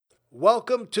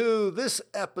Welcome to this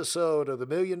episode of the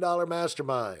Million Dollar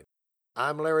Mastermind.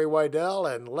 I'm Larry Weidel,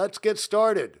 and let's get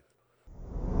started.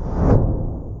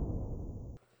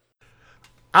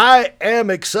 I am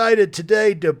excited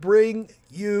today to bring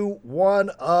you one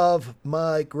of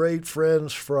my great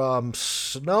friends from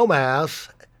Snowmass,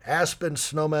 Aspen,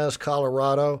 Snowmass,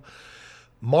 Colorado,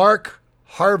 Mark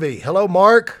Harvey. Hello,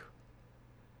 Mark.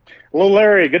 Hello,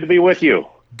 Larry. Good to be with you.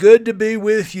 Good to be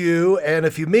with you. And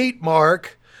if you meet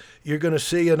Mark, you're going to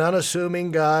see an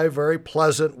unassuming guy, very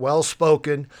pleasant,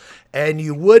 well-spoken, and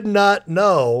you would not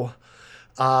know,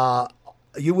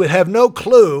 you would have no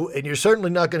clue, and you're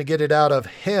certainly not going to get it out of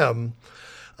him,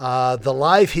 the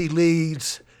life he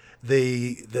leads,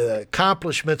 the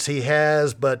accomplishments he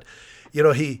has. But, you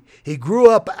know, he grew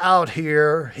up out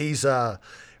here. He's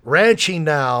ranching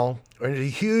now, in a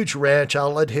huge ranch.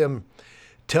 I'll let him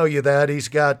tell you that. He's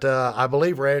got, I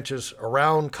believe, ranches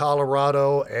around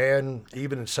Colorado and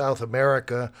even in South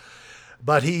America.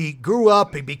 But he grew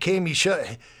up, he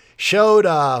showed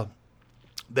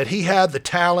that he had the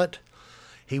talent.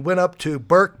 He went up to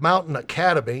Burke Mountain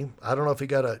Academy. I don't know if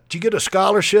did you get a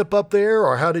scholarship up there,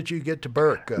 or how did you get to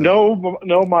Burke? No,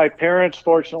 my parents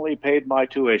fortunately paid my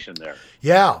tuition there.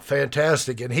 Yeah,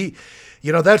 fantastic. And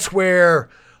that's where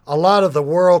a lot of the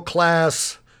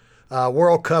world-class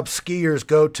World Cup skiers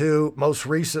go to. Most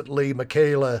recently,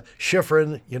 Michaela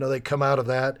Schifrin, they come out of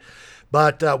that.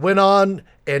 But went on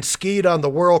and skied on the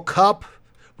World Cup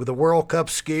with the World Cup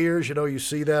skiers. You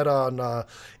see that on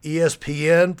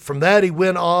ESPN. From that, he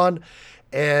went on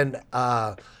and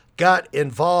got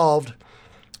involved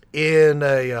in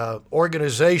a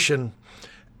organization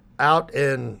out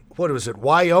in,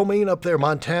 Wyoming up there,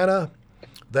 Montana?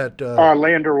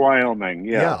 Lander, Wyoming,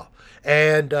 yeah.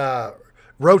 And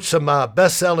wrote some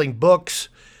best-selling books.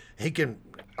 He can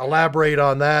elaborate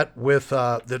on that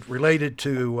that related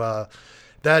to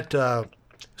that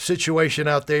situation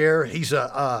out there. He's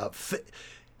a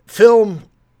film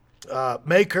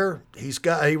maker. He's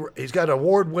got an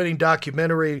award-winning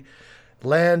documentary,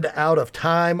 Land Out of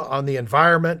Time, on the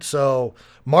environment. So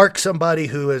Mark's somebody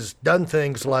who has done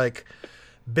things like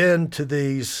been to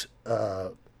these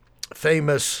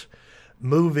famous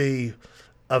movie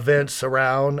events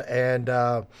around, and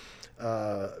in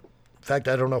fact,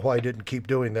 I don't know why he didn't keep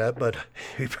doing that, but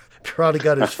he probably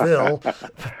got his fill.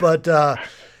 But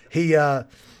he's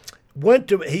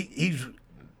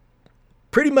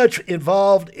pretty much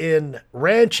involved in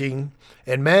ranching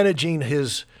and managing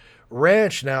his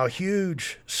ranch now,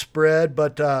 huge spread,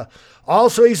 but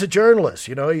also he's a journalist.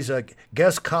 He's a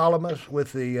guest columnist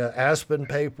with the Aspen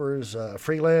papers,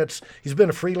 freelance. He's been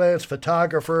a freelance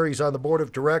photographer. He's on the board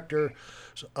of directors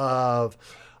of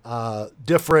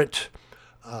different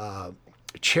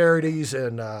charities,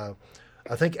 and I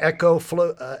think Echo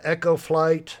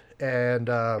Flight. And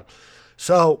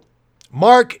so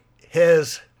Mark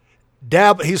has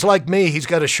he's like me. He's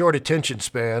got a short attention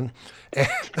span.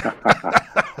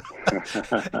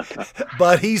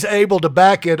 But he's able to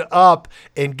back it up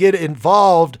and get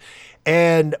involved.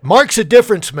 And Mark's a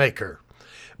difference maker.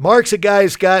 Mark's a guy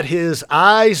who's got his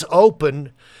eyes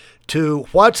open to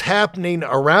what's happening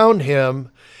around him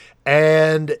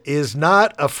and is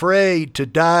not afraid to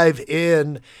dive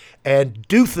in and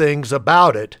do things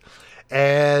about it.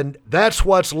 And that's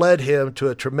what's led him to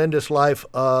a tremendous life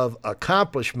of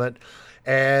accomplishment.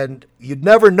 And you'd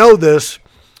never know this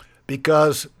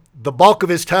because the bulk of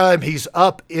his time he's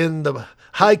up in the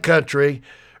high country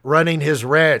running his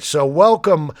ranch. So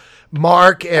welcome,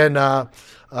 Mark, and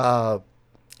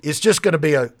it's just going to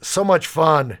be so much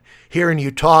fun hearing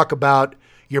you talk about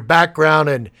your background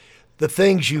and the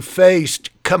things you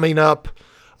faced coming up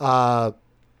the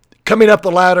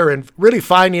ladder and really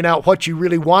finding out what you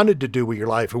really wanted to do with your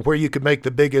life and where you could make the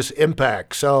biggest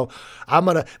impact. So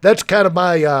that's kind of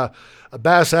my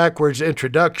bass backwards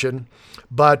introduction,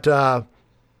 but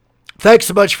thanks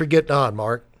so much for getting on,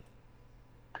 Mark.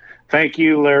 Thank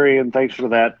you, Larry, and thanks for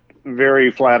that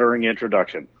very flattering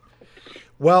introduction.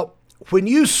 Well, when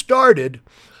you started,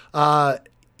 you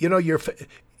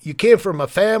came from a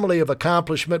family of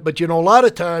accomplishment, but, a lot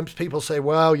of times people say,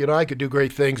 well, I could do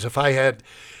great things if I had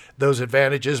those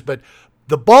advantages. But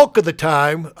the bulk of the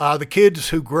time, the kids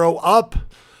who grow up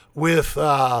with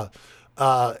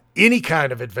any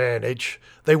kind of advantage,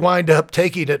 they wind up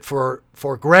taking it for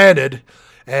granted,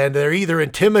 and they're either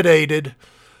intimidated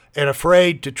and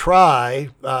afraid to try,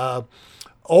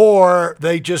 or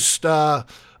they just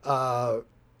assume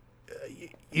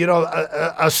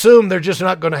they're just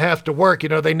not going to have to work.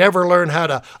 They never learn how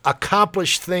to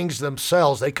accomplish things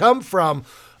themselves. They come from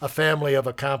a family of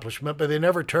accomplishment, but they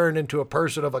never turned into a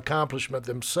person of accomplishment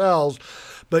themselves.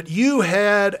 But you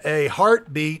had a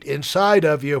heartbeat inside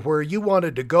of you where you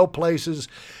wanted to go places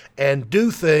and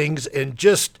do things and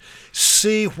just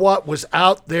see what was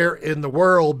out there in the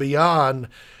world beyond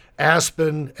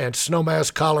Aspen and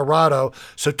Snowmass, Colorado.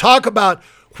 So talk about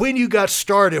when you got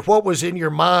started, what was in your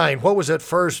mind, what was that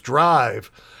first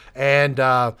drive, and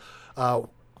what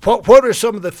are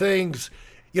some of the things,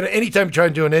 anytime you're trying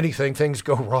to do anything, things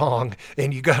go wrong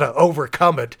and you got to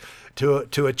overcome it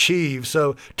to achieve.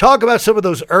 So talk about some of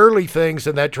those early things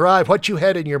in that drive, what you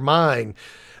had in your mind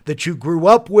that you grew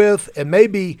up with and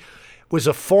maybe was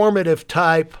a formative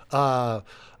type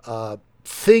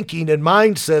thinking and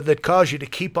mindset that caused you to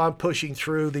keep on pushing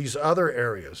through these other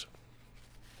areas.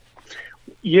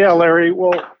 Yeah, Larry.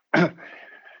 Well, I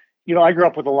grew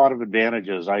up with a lot of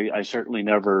advantages. I certainly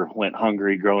never went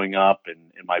hungry growing up, and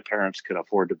my parents could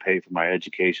afford to pay for my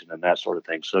education and that sort of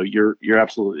thing. So you're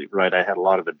absolutely right. I had a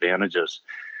lot of advantages.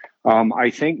 I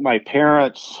think my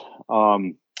parents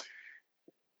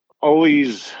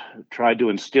always tried to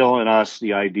instill in us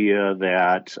the idea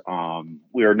that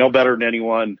we are no better than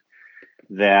anyone,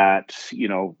 that,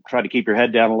 try to keep your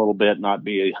head down a little bit, not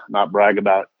brag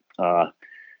about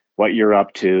what you're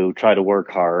up to, try to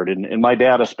work hard. And my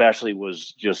dad especially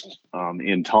was just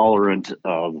intolerant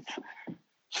of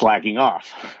slacking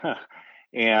off.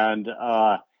 And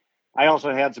I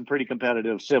also had some pretty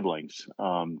competitive siblings,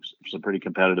 some pretty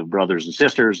competitive brothers and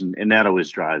sisters, and that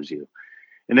always drives you.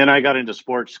 And then I got into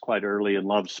sports quite early and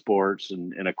loved sports.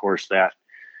 And of course that,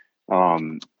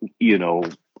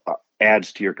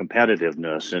 adds to your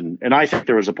competitiveness. And I think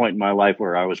there was a point in my life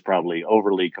where I was probably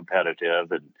overly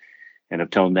competitive and have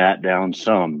toned that down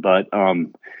some. But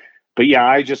yeah,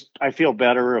 I feel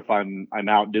better if I'm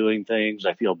out doing things.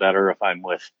 I feel better if I'm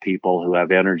with people who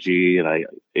have energy, and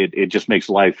it just makes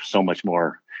life so much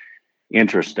more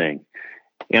interesting.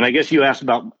 And I guess you asked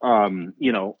about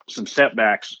some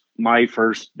setbacks. My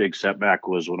first big setback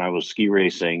was when I was ski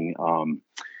racing.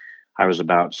 I was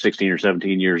about 16 or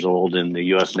 17 years old in the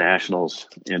U.S. Nationals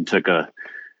and took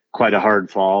quite a hard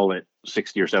fall at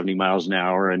 60 or 70 miles an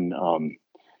hour and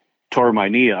tore my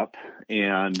knee up,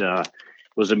 and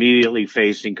was immediately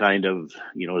facing kind of,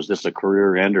 is this a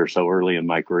career ender so early in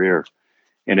my career?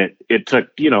 And it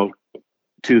took,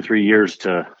 2-3 years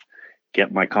to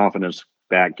get my confidence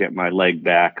back, get my leg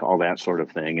back, all that sort of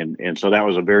thing. And so that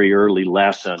was a very early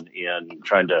lesson in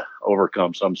trying to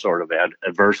overcome some sort of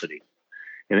adversity.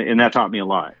 And that taught me a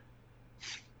lot.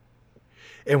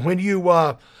 And when you,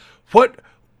 at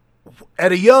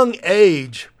a young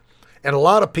age, and a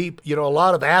lot of people, a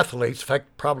lot of athletes, in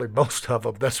fact, probably most of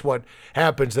them, that's what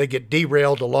happens. They get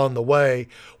derailed along the way.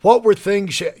 What were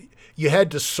things you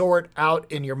had to sort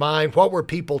out in your mind? What were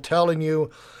people telling you?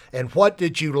 And what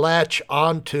did you latch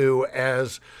onto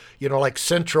as, like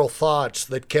central thoughts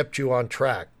that kept you on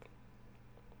track?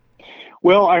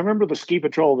 Well, I remember the ski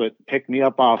patrol that picked me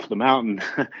up off the mountain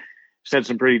said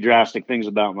some pretty drastic things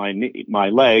about my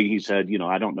leg. He said,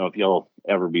 I don't know if you'll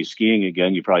ever be skiing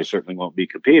again. You probably certainly won't be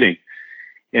competing.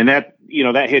 And that,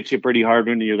 that hits you pretty hard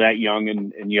when you're that young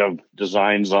and you have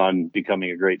designs on becoming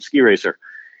a great ski racer.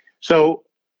 So,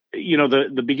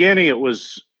 the beginning, it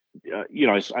was,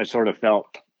 I sort of felt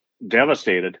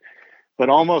devastated, but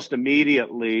almost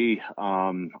immediately,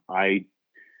 I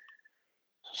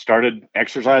started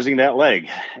exercising that leg,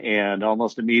 and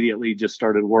almost immediately just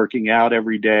started working out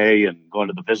every day and going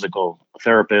to the physical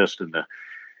therapist.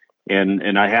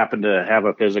 And I happened to have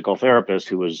a physical therapist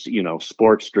who was,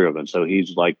 sports driven. So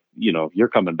he's like, you're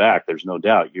coming back. There's no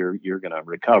doubt you're going to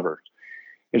recover.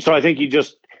 And so I think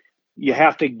you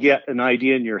have to get an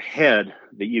idea in your head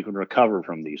that you can recover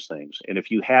from these things. And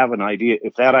if you have an idea,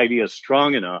 if that idea is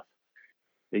strong enough,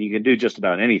 then you can do just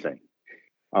about anything.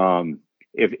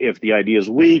 If the idea is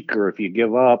weak, or if you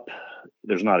give up,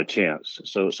 there's not a chance.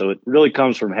 So it really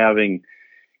comes from having,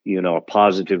 a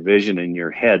positive vision in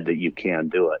your head that you can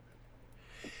do it.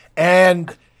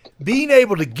 And being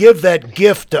able to give that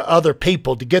gift to other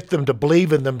people, to get them to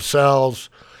believe in themselves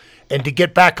and to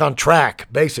get back on track,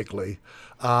 basically,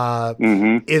 that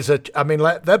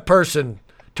person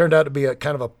turned out to be a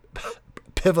kind of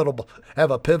have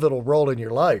a pivotal role in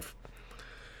your life.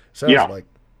 Sounds like.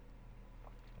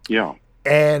 Yeah.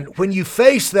 And when you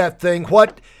face that thing,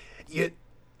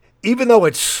 even though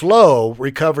it's slow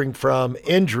recovering from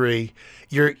injury,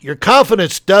 your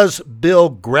confidence does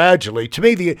build gradually. To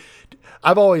me,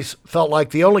 I've always felt like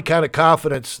the only kind of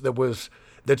confidence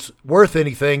that's worth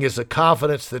anything is a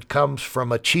confidence that comes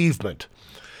from achievement.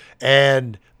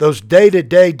 And those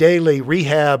day-to-day, daily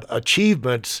rehab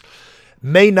achievements,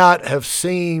 may not have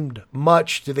seemed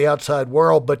much to the outside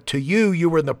world, but to you, you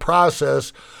were in the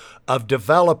process of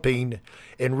developing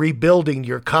and rebuilding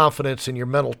your confidence and your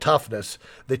mental toughness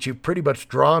that you've pretty much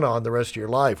drawn on the rest of your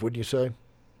life, wouldn't you say?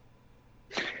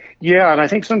 Yeah, and I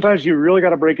think sometimes you really got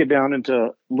to break it down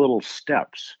into little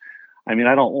steps. I mean,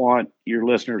 I don't want your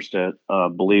listeners to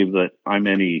believe that I'm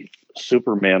any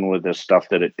Superman with this stuff,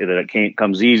 that it can't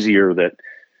comes easier, that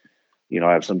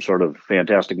I have some sort of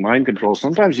fantastic mind control.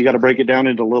 Sometimes you got to break it down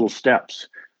into little steps.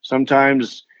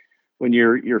 Sometimes when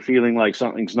you're feeling like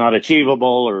something's not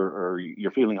achievable, or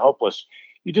you're feeling hopeless,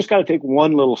 you just got to take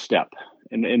one little step,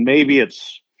 and maybe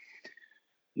it's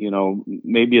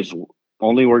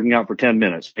only working out for 10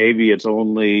 minutes. Maybe it's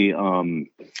only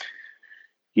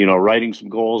writing some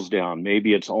goals down.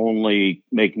 Maybe it's only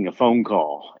making a phone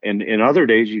call. And in other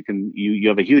days, you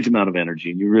have a huge amount of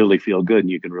energy and you really feel good and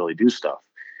you can really do stuff.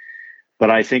 But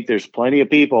I think there's plenty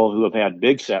of people who have had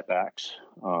big setbacks,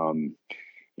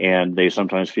 and they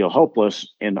sometimes feel hopeless.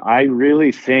 And I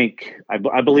really think,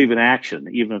 I believe in action,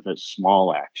 even if it's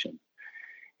small action.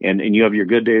 And you have your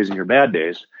good days and your bad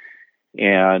days.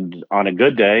 And on a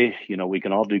good day, we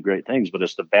can all do great things, but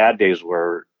it's the bad days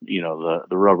where, the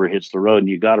rubber hits the road, and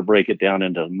you got to break it down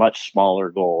into much smaller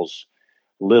goals,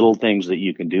 little things that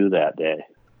you can do that day.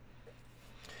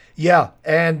 Yeah.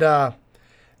 And,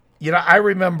 I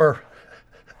remember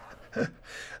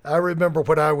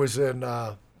when I was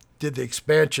did the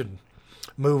expansion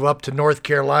move up to North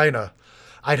Carolina,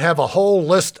 I'd have a whole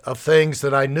list of things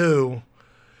that I knew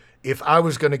if I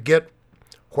was going to get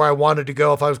where I wanted to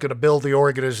go, if I was going to build the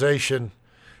organization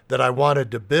that I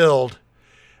wanted to build,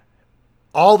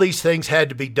 all these things had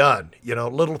to be done.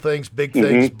 Little things, big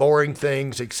things, boring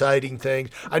things, exciting things.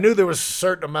 I knew there was a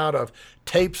certain amount of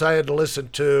tapes I had to listen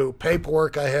to,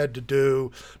 paperwork I had to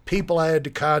do, people I had to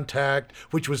contact,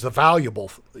 which was the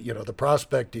valuable, the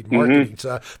prospecting, marketing.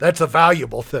 So that's a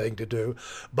valuable thing to do.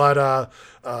 But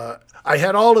I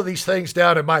had all of these things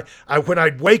down in when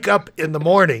I'd wake up in the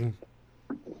morning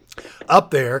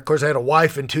up there, of course I had a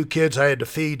wife and 2 kids I had to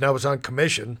feed, and I was on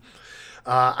commission.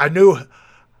 I knew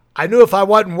if I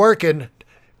wasn't working,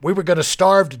 we were going to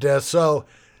starve to death. So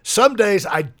some days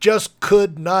I just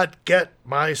could not get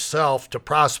myself to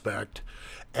prospect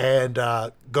and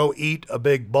go eat a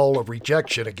big bowl of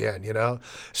rejection again,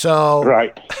 So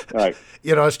right.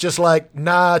 It's just like,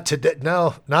 nah, today,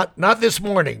 no, not this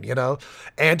morning,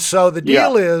 And so the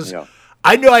deal is,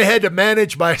 I knew I had to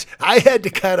I had to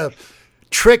kind of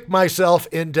trick myself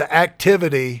into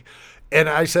activity, and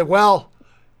I said, well,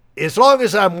 as long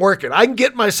as I'm working, I can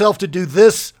get myself to do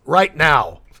this right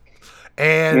now.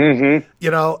 And,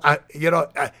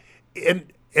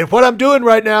 and what I'm doing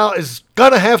right now is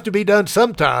going to have to be done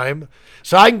sometime.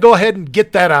 So I can go ahead and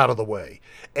get that out of the way.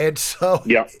 And so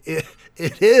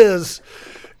it is,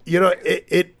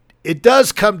 it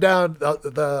does come down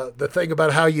the thing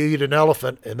about how you eat an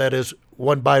elephant, and that is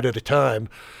one bite at a time.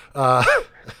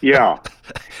 Yeah.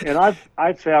 And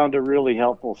I've found a really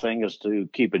helpful thing is to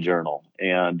keep a journal.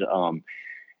 And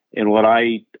what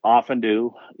I often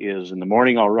do is in the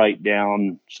morning, I'll write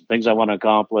down some things I want to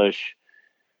accomplish,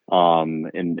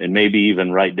 and maybe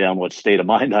even write down what state of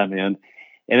mind I'm in.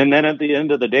 And then at the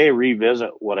end of the day,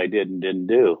 revisit what I did and didn't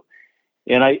do.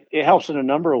 And it helps in a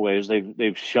number of ways.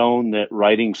 They've shown that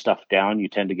writing stuff down, you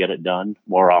tend to get it done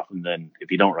more often than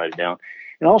if you don't write it down.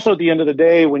 And also at the end of the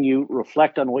day, when you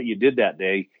reflect on what you did that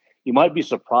day, you might be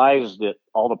surprised at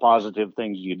all the positive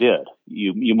things you did.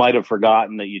 You might have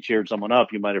forgotten that you cheered someone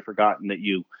up. You might have forgotten that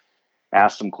you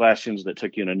asked some questions that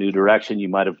took you in a new direction. You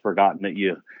might have forgotten that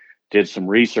you did some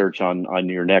research on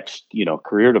your next,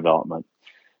 career development.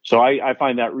 So I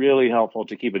find that really helpful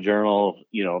to keep a journal,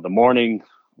 the morning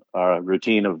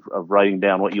routine of writing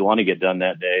down what you want to get done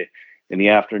that day, in the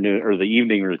afternoon or the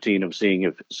evening routine of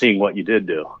seeing what you did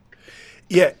do.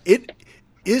 Yeah,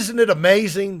 isn't it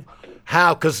amazing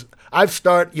how, because I've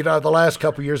started, the last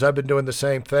couple of years I've been doing the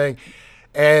same thing,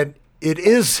 and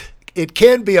it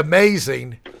can be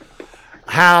amazing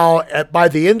how by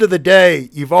the end of the day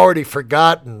you've already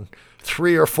forgotten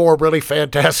 3 or 4 really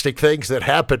fantastic things that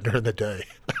happened during the day.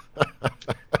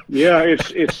 Yeah,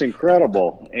 it's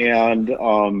incredible,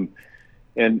 and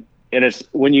it's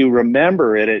when you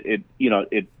remember it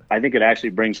I think it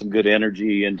actually brings some good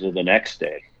energy into the next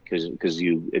day. Because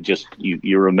you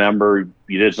remember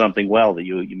you did something well that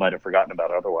you might have forgotten about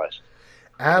otherwise.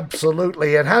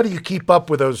 Absolutely. And how do you keep up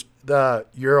with those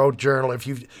your own journal? If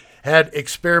you've had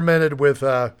experimented with,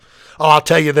 I'll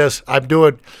tell you this: I'm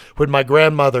doing when my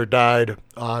grandmother died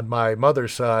on my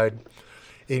mother's side.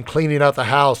 In cleaning out the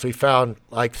house, we found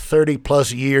like 30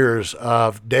 plus years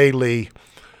of daily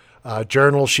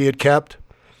journals she had kept.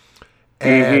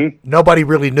 and nobody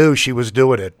really knew she was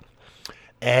doing it.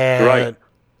 And Right.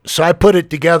 so I put it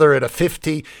together at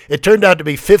it turned out to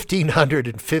be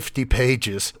 1,550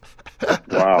 pages.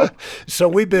 Wow.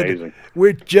 So Amazing.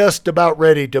 we're just about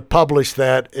ready to publish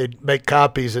that and make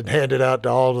copies and hand it out to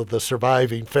all of the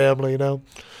surviving family,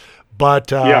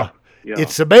 But Yeah. Yeah.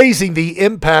 it's amazing the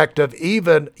impact of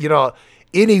even,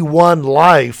 any one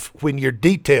life when you're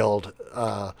detailed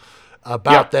Yeah.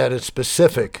 about that in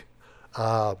specific.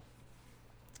 Because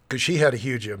she had a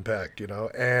huge impact,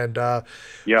 And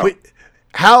Yeah.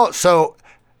 so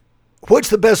what's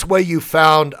the best way you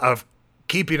found of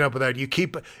keeping up with that? You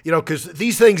keep, because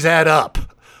these things add up.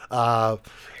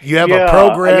 You have a Yeah. I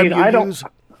program mean, you I don't. use?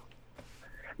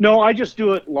 No, I just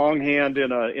do it longhand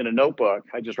in a notebook.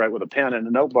 I just write with a pen in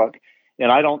a notebook,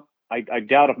 and I don't. I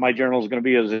doubt if my journal is going to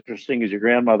be as interesting as your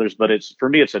grandmother's, but it's for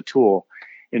me, it's a tool,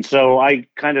 and so I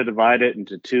kind of divide it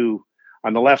into two.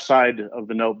 On the left side of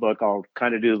the notebook, I'll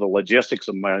kind of do the logistics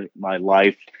of my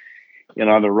life, and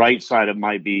on the right side, it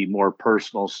might be more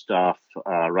personal stuff,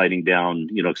 writing down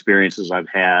experiences I've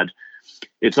had.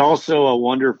 It's also a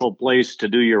wonderful place to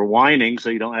do your whining, so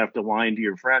you don't have to whine to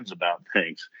your friends about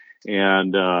things,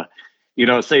 and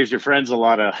it saves your friends a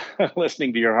lot of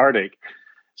listening to your heartache.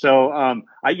 So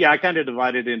I kind of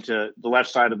divide it into the left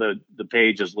side of the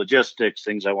page as logistics,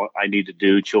 things I need to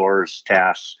do, chores,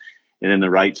 tasks, and then the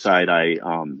right side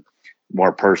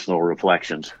more personal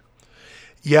reflections.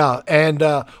 Yeah, and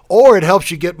or it helps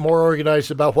you get more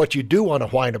organized about what you do want to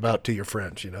whine about to your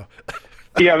friends.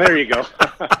 Yeah, there you go.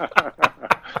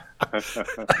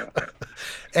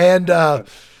 And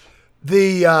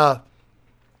the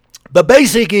but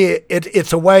basically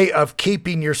it's a way of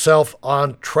keeping yourself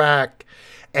on track,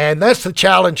 and that's the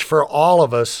challenge for all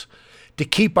of us, to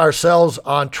keep ourselves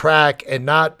on track and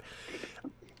not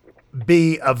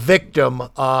be a victim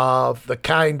of the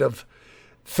kind of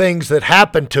things that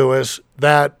happen to us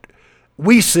that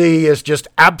we see as just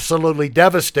absolutely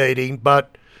devastating,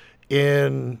 but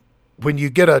when you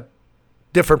get a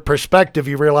different perspective,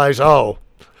 you realize,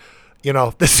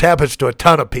 this happens to a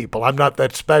ton of people. I'm not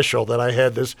that special that I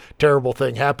had this terrible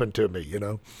thing happen to me.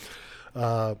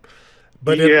 Uh,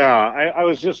 but I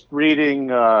was just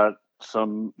reading a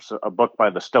book by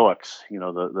the Stoics,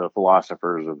 the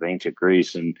philosophers of ancient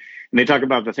Greece, and they talk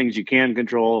about the things you can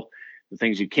control, the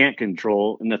things you can't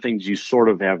control, and the things you sort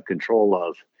of have control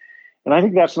of. And I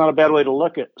think that's not a bad way to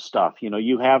look at stuff.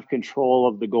 You have control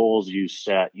of the goals you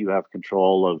set. You have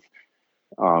control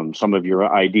of some of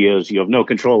your ideas. You have no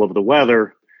control of the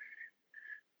weather.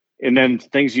 And then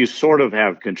things you sort of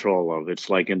have control of. It's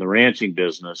like in the ranching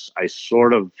business, I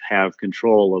sort of have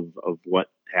control of what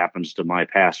happens to my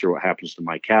pasture, what happens to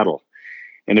my cattle.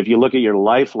 And if you look at your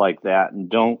life like that and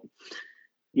don't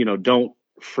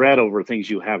fret over things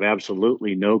you have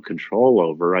absolutely no control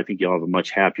over, I think you'll have a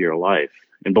much happier life.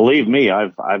 And believe me,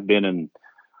 I've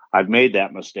made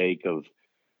that mistake of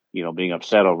being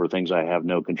upset over things I have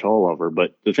no control over.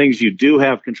 But the things you do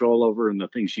have control over and the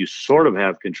things you sort of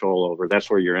have control over, that's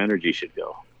where your energy should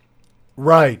go.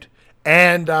 right,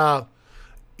 and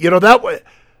that way,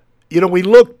 we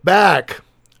look back.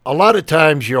 A lot of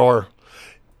times, your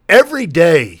every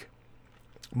day,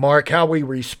 Mark, how we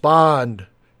respond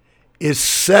is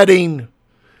setting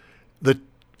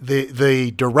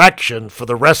the direction for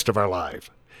the rest of our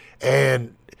life.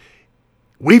 And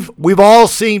we've all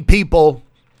seen people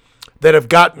that have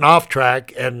gotten off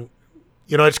track, and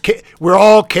we're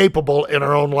all capable in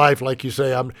our own life. Like you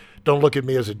say, don't look at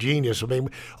me as a genius. I mean,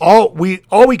 all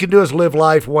we can do is live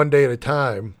life one day at a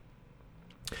time.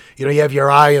 You have your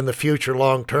eye in the future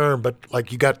long term, but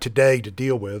like you got today to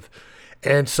deal with.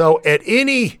 And so at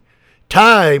any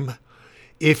time,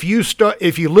 if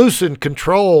you loosen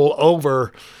control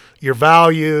over your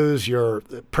values, your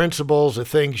principles, the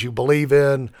things you believe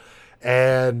in,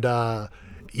 and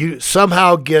you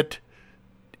somehow get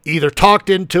either talked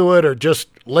into it or just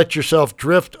let yourself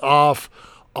drift off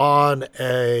on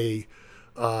a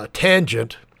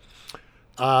tangent,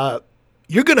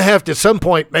 you're going to have to at some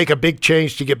point make a big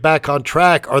change to get back on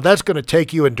track, or that's going to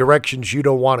take you in directions you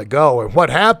don't want to go. And what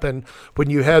happened when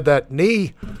you had that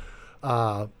knee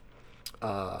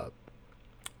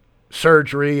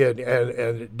surgery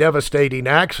and devastating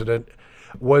accident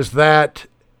was that,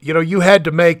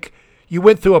 you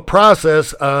went through a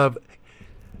process of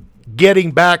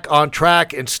getting back on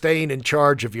track and staying in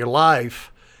charge of your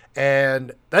life.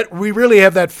 And that we really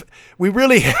have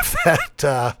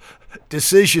that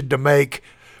decision to make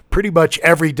pretty much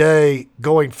every day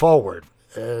going forward.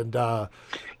 And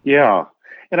Yeah.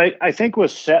 And I think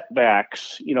with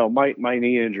setbacks, my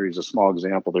knee injury is a small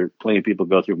example. There are plenty of people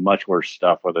go through much worse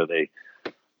stuff, whether they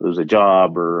lose a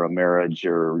job or a marriage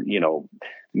or,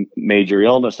 major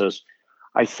illnesses.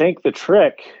 I think the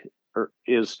trick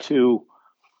is to,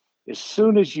 as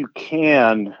soon as you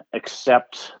can,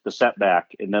 accept the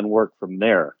setback and then work from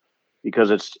there,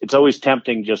 because it's always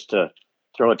tempting just to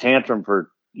throw a tantrum for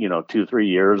 2-3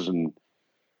 years and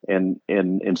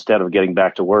instead of getting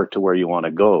back to work to where you want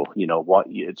to go.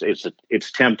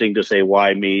 It's tempting to say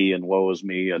why me and woe is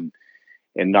me, and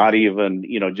not even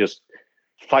just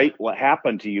fight what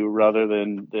happened to you, rather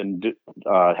than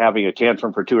having a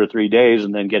tantrum for 2 or 3 days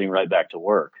and then getting right back to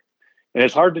work. And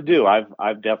it's hard to do.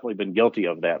 I've definitely been guilty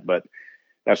of that, but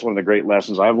that's one of the great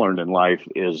lessons I've learned in life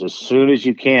is, as soon as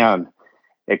you can,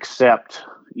 accept,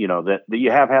 that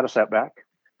you have had a setback.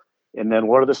 And then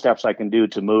what are the steps I can do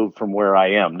to move from where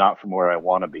I am, not from where I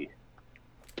want to be?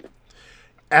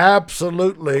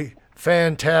 Absolutely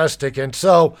fantastic. And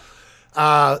so,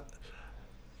 I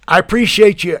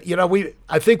appreciate you.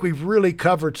 I think we've really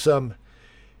covered some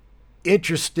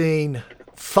interesting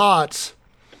thoughts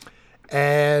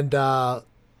and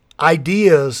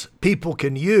ideas people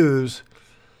can use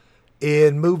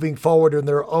in moving forward in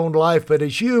their own life. But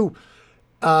as you,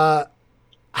 how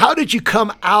did you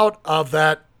come out of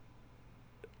that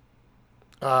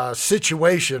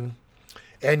situation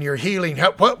and your healing?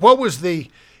 What was the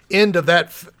end of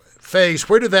that phase?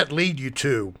 Where did that lead you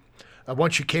to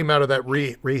once you came out of that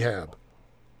rehab?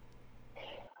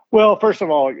 Well, first of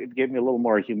all, it gave me a little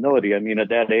more humility. I mean, at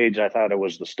that age, I thought it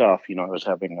was the stuff. I was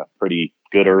having a pretty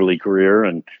good early career,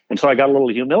 and so I got a little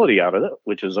humility out of it,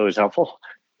 which is always helpful.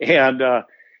 And I,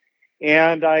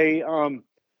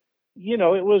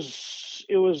 it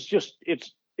was just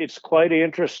it's quite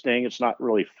interesting. It's not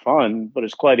really fun, but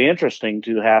it's quite interesting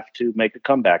to have to make a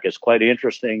comeback. It's quite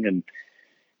interesting,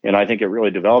 and I think it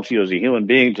really develops you as a human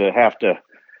being to have to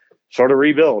sort of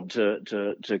rebuild,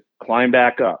 to climb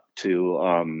back up,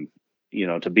 to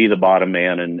to be the bottom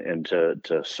man, and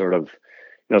to sort of,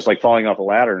 it's like falling off a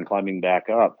ladder and climbing back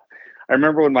up. I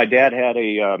remember when my dad had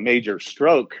a major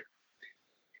stroke.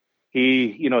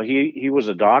 He was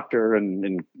a doctor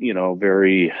and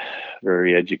very,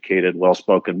 very educated,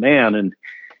 well-spoken man. And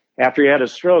after he had a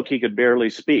stroke, he could barely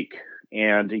speak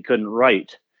and he couldn't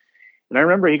write. And I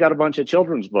remember he got a bunch of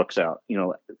children's books out.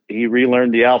 He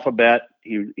relearned the alphabet.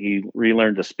 He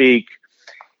relearned to speak.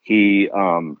 He,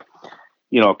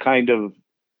 kind of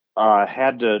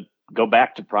had to go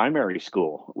back to primary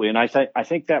school. And I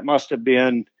think that must have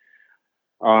been,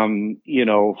 I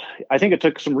think it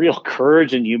took some real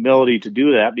courage and humility to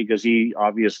do that, because he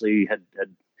obviously had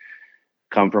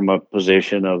come from a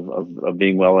position of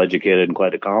being well educated and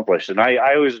quite accomplished. And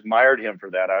I always admired him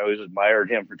for that. I always admired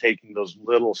him for taking those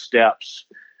little steps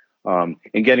and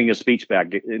getting his speech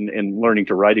back and learning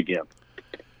to write again.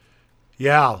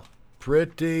 Yeah,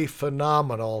 pretty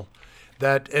phenomenal.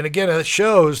 And again, it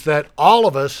shows that all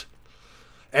of us,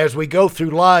 as we go through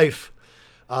life,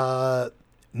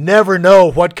 never know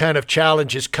what kind of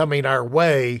challenge is coming our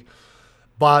way,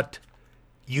 but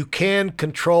you can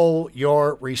control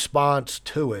your response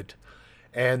to it.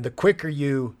 And the quicker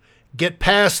you get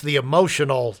past the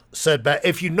emotional setback,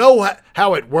 if you know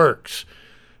how it works,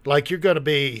 like you're going to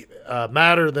be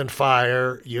madder than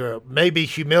fire, you may be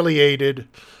humiliated,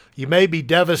 you may be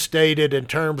devastated in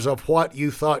terms of what you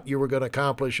thought you were going to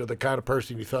accomplish, or the kind of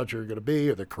person you thought you were going to be,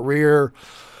 or the career.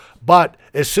 But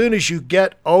as soon as you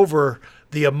get over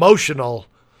the emotional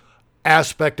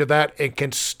aspect of that and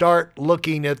can start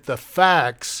looking at the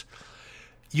facts,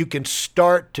 you can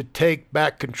start to take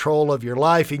back control of your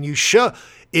life. And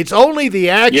it's only the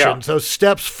actions, those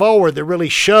steps forward, that really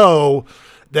show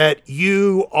that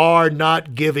you are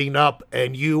not giving up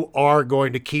and you are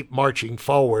going to keep marching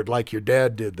forward like your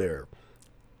dad did there.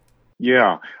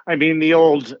 Yeah. I mean, the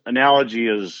old analogy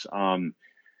is you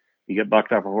get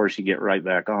bucked off a horse, you get right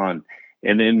back on.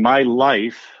 And in my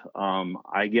life,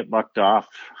 I get bucked off.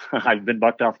 I've been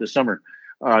bucked off this summer,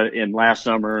 and last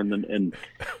summer, and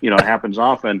it happens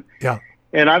often. Yeah.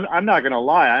 And I'm not going to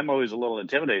lie, I'm always a little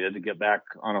intimidated to get back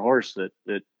on a horse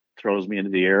that throws me into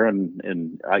the air. And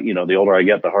the older I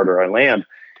get, the harder I land.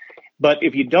 But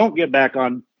if you don't get back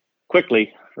on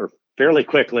quickly, or fairly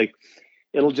quickly,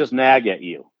 it'll just nag at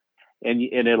you. And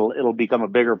it'll become a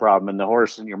bigger problem, and the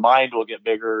horse and your mind will get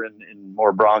bigger and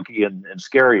more bronchi and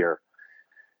scarier.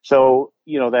 So,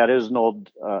 that is an old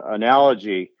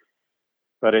analogy,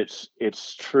 but it's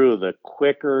true. The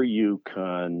quicker you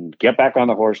can get back on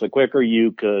the horse, the quicker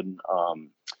you can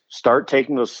start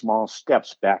taking those small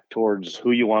steps back towards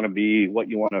who you want to be, what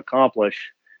you want to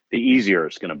accomplish, the easier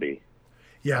it's going to be.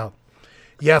 Yeah.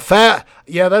 Yeah,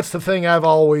 that's the thing I've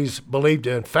always believed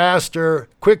in.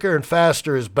 Quicker and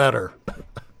faster is better.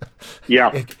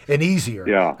 Yeah. and easier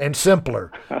Yeah. and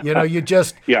simpler. You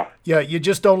just Yeah. you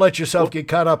just don't let yourself get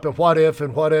caught up in what if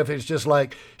and what if. It's just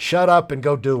like shut up and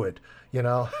go do it.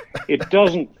 It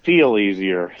doesn't feel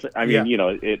easier. I mean,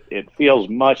 Yeah. it feels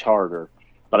much harder.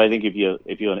 But I think if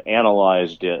you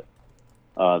analyzed it,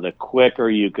 the quicker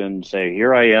you can say,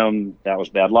 "Here I am. That was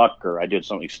bad luck," or "I did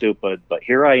something stupid," but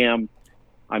here I am.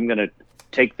 I'm going to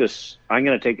take this. I'm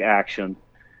going to take action,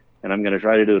 and I'm going to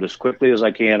try to do it as quickly as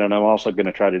I can, and I'm also going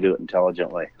to try to do it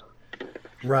intelligently.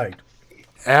 Right.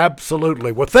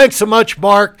 Absolutely. Well, thanks so much,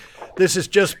 Mark. This has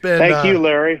just been Thank you,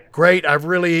 Larry. great. I've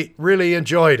really, really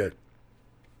enjoyed it.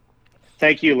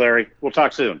 Thank you, Larry. We'll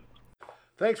talk soon.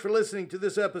 Thanks for listening to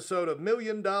this episode of $1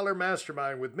 Million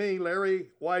Mastermind with me, Larry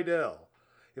Weidel.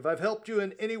 If I've helped you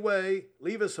in any way,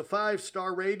 leave us a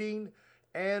 5-star rating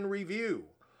and review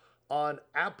on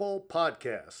Apple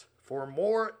Podcasts. For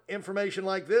more information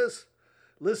like this,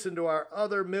 listen to our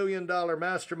other $1 Million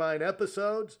Mastermind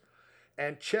episodes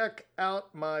and check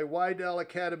out my Weidel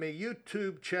Academy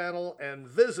YouTube channel and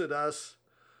visit us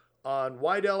on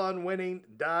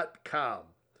WeidelOnWinning.com.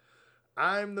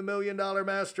 I'm the $1 Million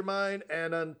Mastermind,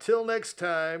 and until next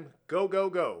time, go, go,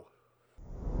 go.